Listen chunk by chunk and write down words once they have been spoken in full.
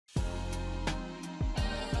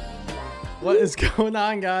What is going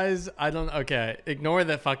on, guys? Okay, ignore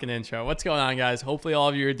the fucking intro. What's going on, guys? Hopefully all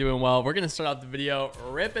of you are doing well. We're gonna start off the video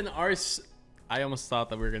ripping our I almost thought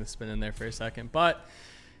that we were gonna spin in there for a second, but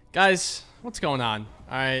guys, what's going on?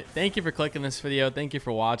 All right, thank you for clicking this video. Thank you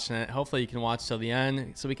for watching it. Hopefully you can watch till the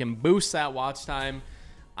end so we can boost that watch time.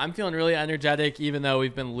 I'm feeling really energetic even though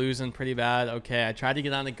we've been losing pretty bad. Okay, I tried to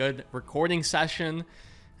get on a good recording session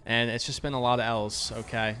and it's just been a lot of L's.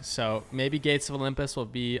 Okay, so maybe Gates of Olympus will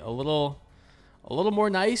be a little more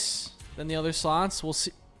nice than the other slots. We'll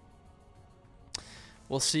see.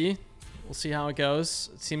 We'll see how it goes.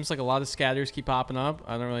 It seems like a lot of scatters keep popping up.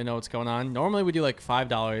 I don't really know what's going on. Normally we do like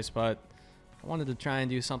 $5, but I wanted to try and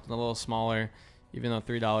do something a little smaller, even though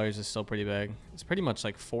 $3 is still pretty big. It's pretty much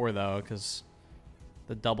like 4 though, because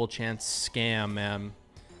the double chance scam, man.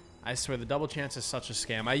 I swear the double chance is such a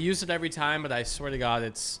scam. I use it every time, but I swear to God,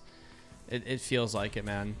 it feels like it,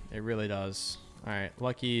 man. It really does. All right,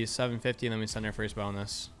 lucky 750, and then we send our first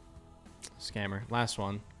bonus. Scammer. Last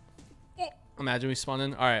one. Imagine we spun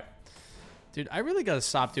in. All right. Dude, I really got to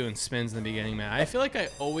stop doing spins in the beginning, man. I feel like I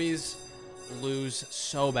always lose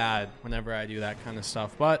so bad whenever I do that kind of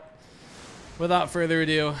stuff. But without further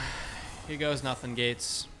ado, here goes nothing,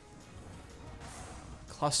 Gates.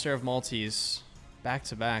 Cluster of multis. Back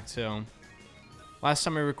to back, too. Last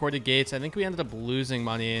time we recorded Gates, I think we ended up losing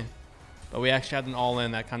money. But we actually had an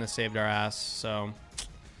all-in that kind of saved our ass. So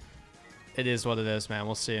it is what it is, man.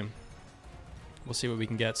 We'll see. We'll see what we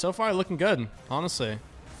can get. So far, looking good, honestly.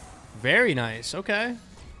 Very nice. Okay.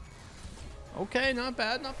 Okay, not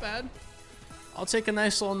bad, not bad. I'll take a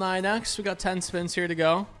nice little 9x. We got 10 spins here to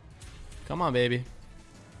go. Come on, baby.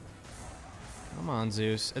 Come on,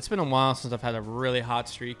 Zeus. It's been a while since I've had a really hot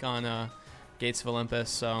streak on Gates of Olympus,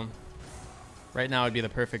 so right now would be the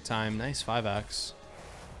perfect time. Nice 5x.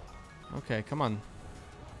 Okay, come on.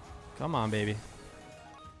 Come on, baby.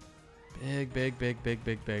 Big, big, big, big,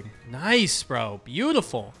 big, big. Nice, bro.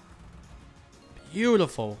 Beautiful.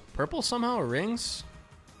 Beautiful. Purple somehow, or rings?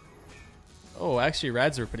 Oh, actually,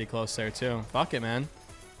 reds are pretty close there, too. Fuck it, man.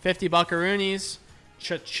 50 buckaroonies.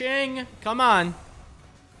 Cha-ching. Come on.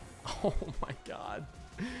 Oh, my God.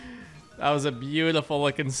 That was a beautiful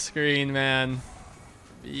looking screen, man.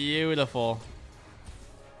 Beautiful.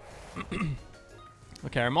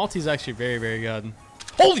 Okay, our multi's actually very, very good.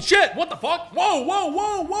 Holy shit! What the fuck? Whoa, whoa,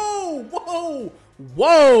 whoa, whoa, whoa,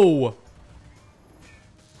 whoa!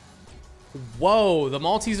 Whoa, the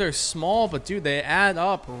multis are small, but dude, they add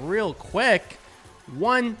up real quick.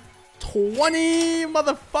 120,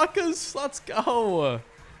 motherfuckers. Let's go.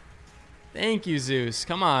 Thank you, Zeus.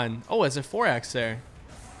 Come on. Oh, it's a 4x there.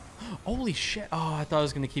 Holy shit. Oh, I thought I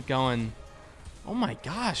was going to keep going. Oh my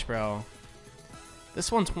gosh, bro. This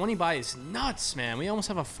 120 buy is nuts, man. We almost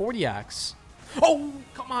have a 40x. Oh,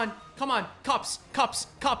 come on. Come on. Cups, cups,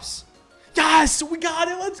 cups. Yes, we got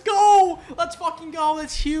it. Let's go. Let's fucking go.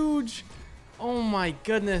 That's huge. Oh my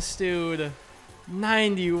goodness, dude.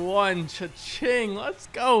 91. Cha-ching. Let's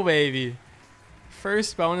go, baby.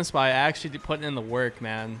 First bonus by actually putting in the work,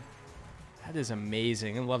 man. That is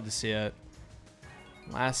amazing. I'd love to see it.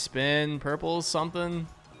 Last spin. Purple something.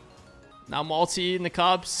 Now multi in the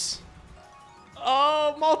cups.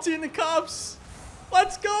 Oh, multi in the cups.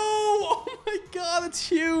 Let's go. Oh my God, it's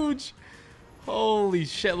huge. Holy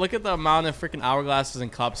shit. Look at the amount of freaking hourglasses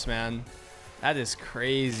and cups, man. That is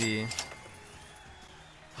crazy.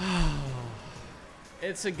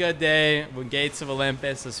 It's a good day when Gates of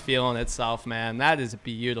Olympus is feeling itself, man. That is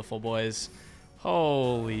beautiful, boys.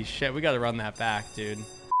 Holy shit. We got to run that back, dude.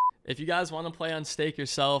 If you guys want to play on stake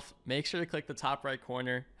yourself, make sure to click the top right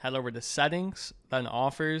corner, head over to settings, then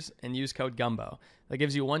offers, and use code Gumbo. That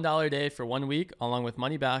gives you $1 a day for 1 week, along with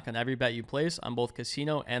money back on every bet you place on both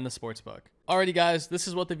casino and the sportsbook. Alrighty, guys, this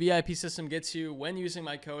is what the VIP system gets you when using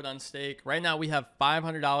my code on stake. Right now, we have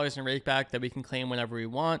 $500 in rake back that we can claim whenever we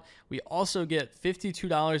want. We also get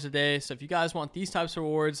 $52 a day. So if you guys want these types of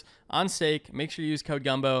rewards on stake, make sure you use code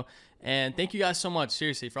Gumbo. And thank you guys so much,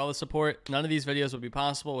 seriously, for all the support. None of these videos would be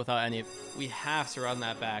possible without any of it. We have to run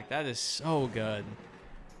that back. That is so good.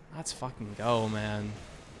 Let's fucking go, man.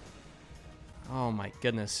 Oh my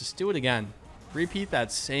goodness. Just do it again. Repeat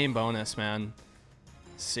that same bonus, man.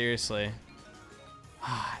 Seriously.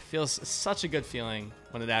 It feels such a good feeling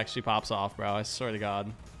when it actually pops off, bro. I swear to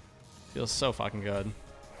God. Feels so fucking good.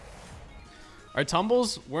 Our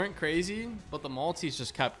tumbles weren't crazy, but the multis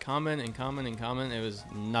just kept coming and coming and coming. It was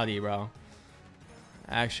nutty, bro.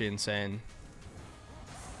 Actually insane.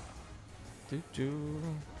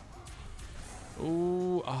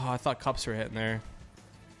 Ooh, oh, I thought cups were hitting there.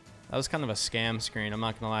 That was kind of a scam screen, I'm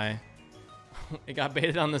not gonna lie. It got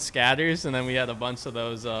baited on the scatters, and then we had a bunch of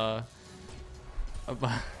those a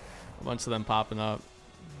A bunch of them popping up.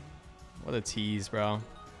 What a tease, bro.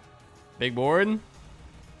 Big board.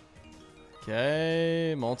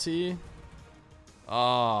 Okay, multi.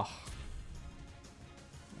 Oh.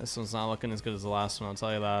 This one's not looking as good as the last one, I'll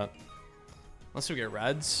tell you that. Unless we get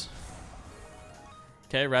reds.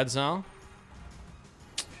 Okay, reds now.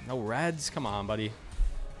 No reds? Come on, buddy.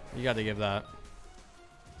 You got to give that.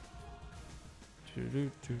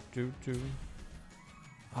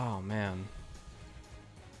 Oh, man.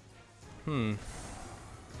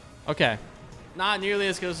 Okay. Not nearly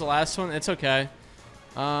as good as the last one. It's okay.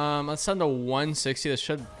 Let's send a 160. This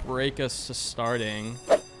should break us to starting.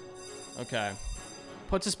 Okay.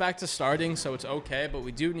 Puts us back to starting, so it's okay, but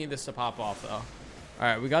we do need this to pop off, though. All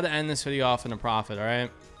right, we got to end this video off in a profit, all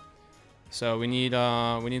right? So we need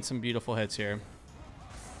some beautiful hits here.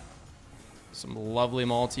 Some lovely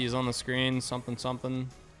multis on the screen. Something, something.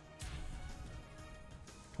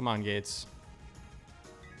 Come on, Gates.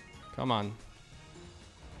 Come on.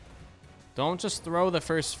 Don't just throw the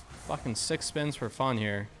first fucking 6 spins for fun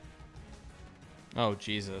here. Oh,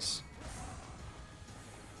 Jesus.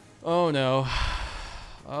 Oh, no.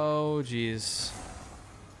 Oh, jeez.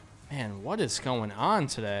 Man, what is going on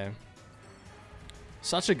today?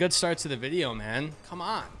 Such a good start to the video, man. Come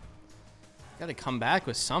on. Gotta come back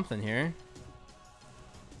with something here.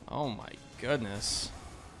 Oh, my goodness.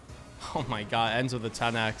 Oh, my God. Ends with a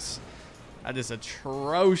 10x. That is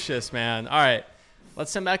atrocious, man. All right.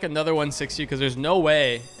 Let's send back another 160 because there's no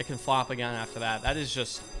way it can flop again after that. That is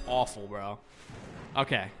just awful, bro.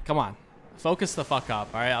 Okay, come on. Focus the fuck up,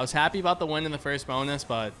 all right? I was happy about the win in the first bonus,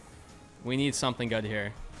 but we need something good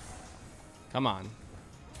here. Come on.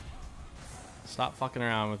 Stop fucking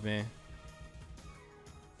around with me.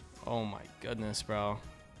 Oh, my goodness, bro.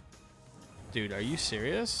 Dude, are you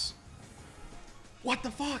serious? What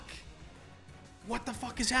the fuck? What the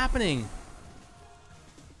fuck is happening?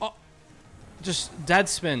 Oh, just dead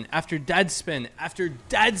spin after dead spin after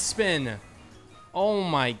dead spin. Oh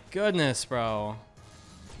my goodness, bro.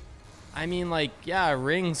 I mean, like, yeah,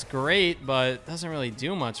 ring's great, but it doesn't really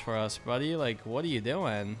do much for us, buddy. Like, what are you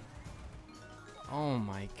doing? Oh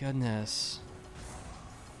my goodness.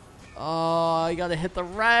 Oh, I gotta hit the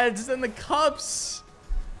reds and the cups.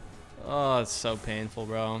 Oh, it's so painful,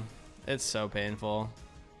 bro. It's so painful.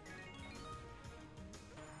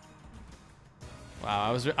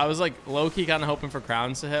 Wow, I was like low-key kind of hoping for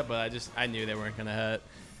crowns to hit, but I knew they weren't gonna hit.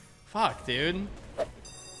 Fuck, dude.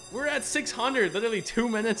 We're at 600 literally 2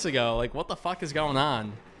 minutes ago. Like, what the fuck is going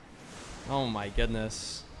on? Oh my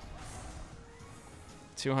goodness.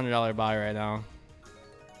 $200 buy right now.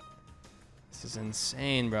 This is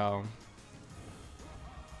insane, bro.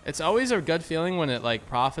 It's always a good feeling when it like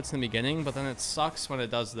profits in the beginning, but then it sucks when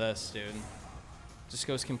it does this, dude. Just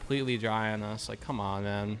goes completely dry on us. Like, come on,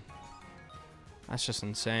 man. That's just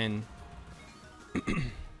insane.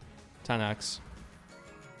 10x.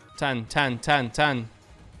 10, 10, 10, 10.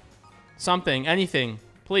 Something, anything,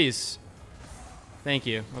 please. Thank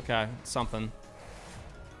you. Okay, something.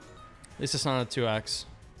 At least it's not a 2x.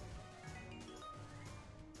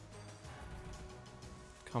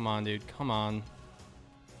 Come on, dude. Come on.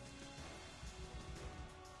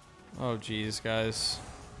 Oh, geez, guys.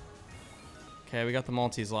 Okay, we got the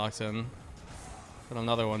multis locked in. Got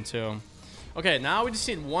another one, too. Okay, now we just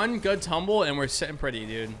need one good tumble, and we're sitting pretty,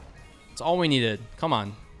 dude. That's all we needed. Come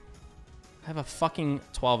on. I have a fucking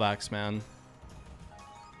 12x, man.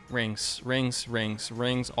 Rings, rings, rings,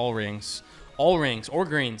 rings, all rings. All rings, or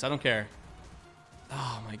greens, I don't care.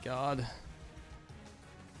 Oh, my God.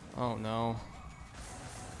 Oh, no.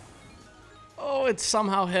 Oh, it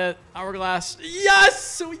somehow hit hourglass.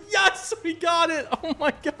 Yes! Yes! We got it! Oh,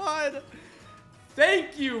 my God.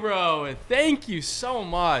 Thank you, bro. Thank you so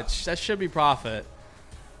much. That should be profit.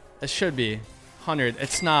 That should be. 100.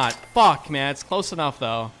 It's not. Fuck, man. It's close enough,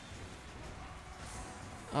 though.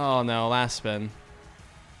 Oh, no. Last spin.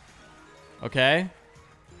 Okay.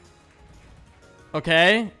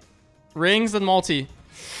 Okay. Rings and multi.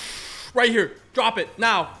 Right here. Drop it.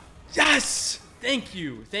 Now. Yes! Thank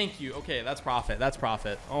you. Thank you. Okay, that's profit. That's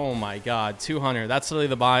profit. Oh, my God. 200. That's literally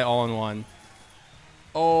the buy all in one.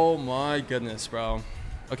 Oh, my goodness, bro.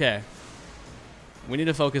 Okay. We need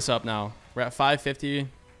to focus up now. We're at 550.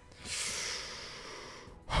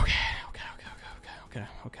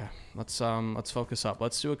 Okay. Let's focus up.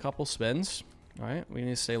 Let's do a couple spins. All right. We need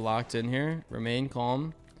to stay locked in here. Remain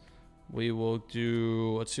calm. We will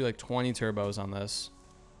do, let's do like 20 turbos on this.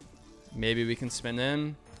 Maybe we can spin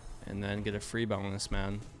in and then get a free bonus,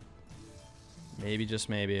 man. Maybe, just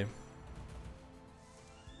maybe.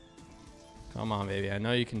 Come on, baby. I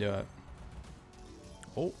know you can do it.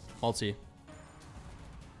 Oh, multi.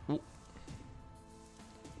 Ooh.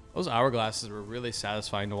 Those hourglasses were really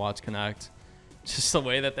satisfying to watch connect. Just the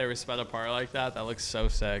way that they were spread apart like that. That looks so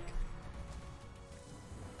sick.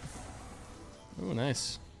 Ooh,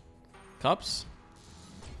 nice. Cups?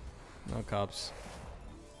 No cups.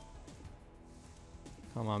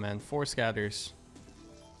 Come on, man. 4 scatters.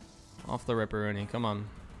 Off the ripperoni. Come on.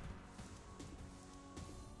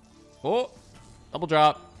 Oh! Double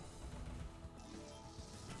drop.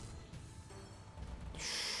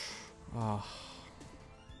 Oh.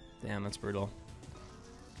 Damn, that's brutal.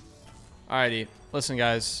 Alrighty. Listen,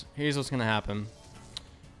 guys. Here's what's going to happen.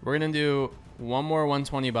 We're going to do one more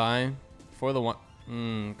 120 buy for the one.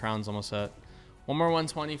 Crown's almost set. One more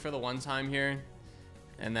 120 for the one time here.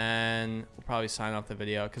 And then we'll probably sign off the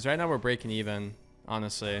video. Because right now we're breaking even,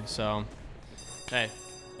 honestly. So, hey.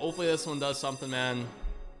 Hopefully this one does something, man.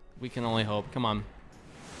 We can only hope. Come on.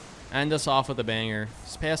 End us off with a banger.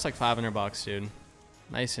 Just pay us like 500 bucks, dude.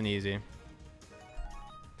 Nice and easy.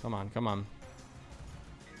 Come on, come on.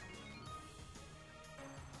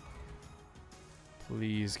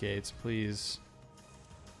 Please, Gates, please.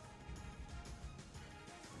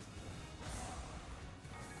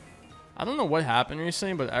 I don't know what happened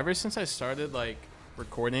recently, but ever since I started like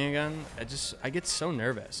recording again, I get so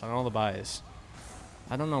nervous on all the buys.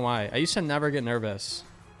 I don't know why. I used to never get nervous.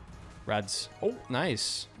 Reds. Oh,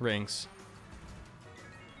 nice. Rings.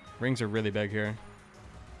 Rings are really big here.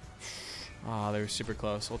 Ah, they were super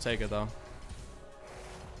close. We'll take it though.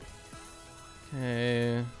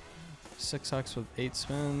 Okay. 6x with 8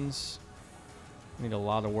 spins. Need a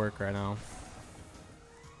lot of work right now.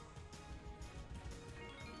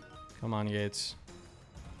 Come on, Gates.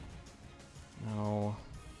 No.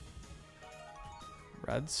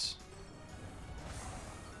 Reds.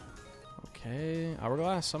 Okay.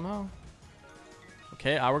 Hourglass somehow.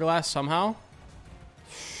 Okay, hourglass somehow.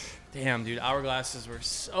 Damn, dude. Hourglasses were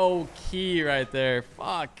so key right there.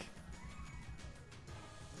 Fuck.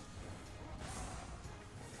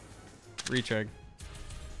 Retrig.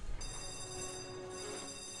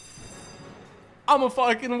 I'm a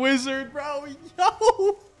fucking wizard, bro.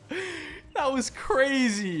 Yo. That was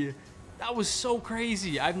crazy. That was so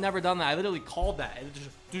crazy. I've never done that. I literally called that. And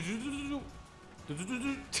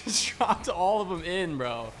it just dropped all of them in,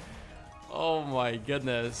 bro. Oh my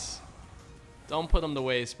goodness. Don't put them to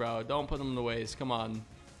waste, bro. Don't put them to waste. Come on.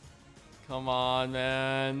 Come on,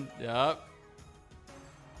 man. Yep.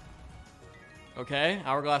 Okay.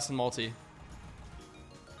 Hourglass and multi.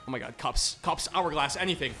 Oh my god. Cups. Cups. Hourglass.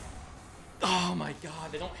 Anything. Oh my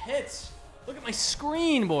god. They don't hit. Look at my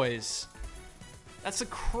screen, boys. That's a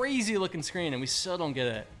crazy looking screen, and we still don't get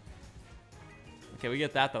it. Okay, we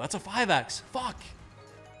get that, though. That's a 5x. Fuck.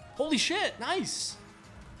 Holy shit. Nice.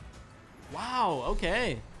 Wow.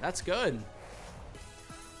 Okay. That's good.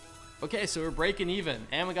 Okay, so we're breaking even.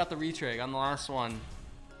 And we got the retrig on the last one.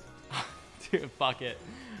 Dude, fuck it.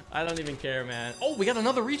 I don't even care, man. Oh, we got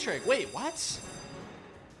another retrig. Wait, what?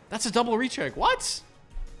 That's a double retrig. What?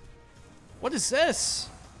 What is this?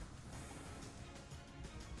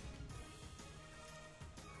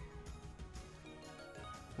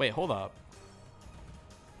 Wait, hold up.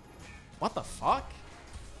 What the fuck?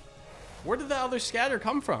 Where did the other scatter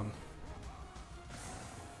come from?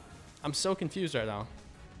 I'm so confused right now.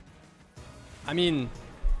 I mean,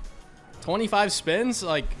 25 spins?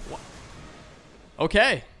 Like, what?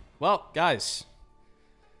 Okay. Well, guys,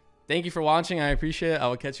 thank you for watching. I appreciate it. I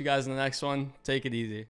will catch you guys in the next one. Take it easy.